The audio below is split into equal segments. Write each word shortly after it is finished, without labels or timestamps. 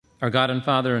Our God and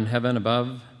Father in heaven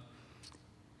above,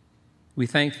 we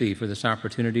thank Thee for this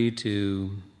opportunity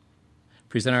to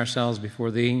present ourselves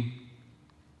before Thee.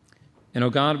 And,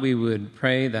 O God, we would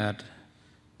pray that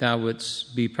Thou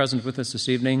wouldst be present with us this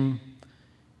evening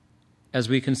as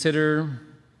we consider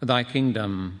Thy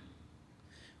kingdom,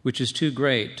 which is too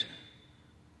great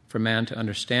for man to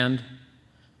understand.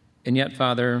 And yet,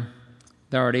 Father,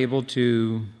 Thou art able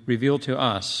to reveal to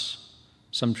us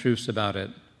some truths about it.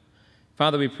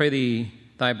 Father, we pray Thee,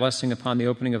 Thy blessing upon the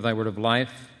opening of Thy word of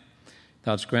life.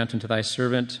 Thou wouldst grant unto Thy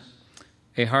servant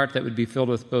a heart that would be filled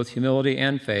with both humility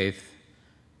and faith,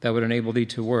 that would enable Thee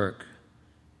to work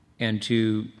and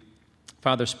to,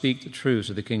 Father, speak the truths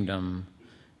of the kingdom.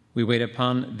 We wait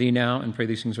upon Thee now and pray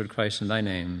these things, Lord Christ, in Thy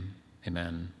name.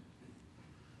 Amen.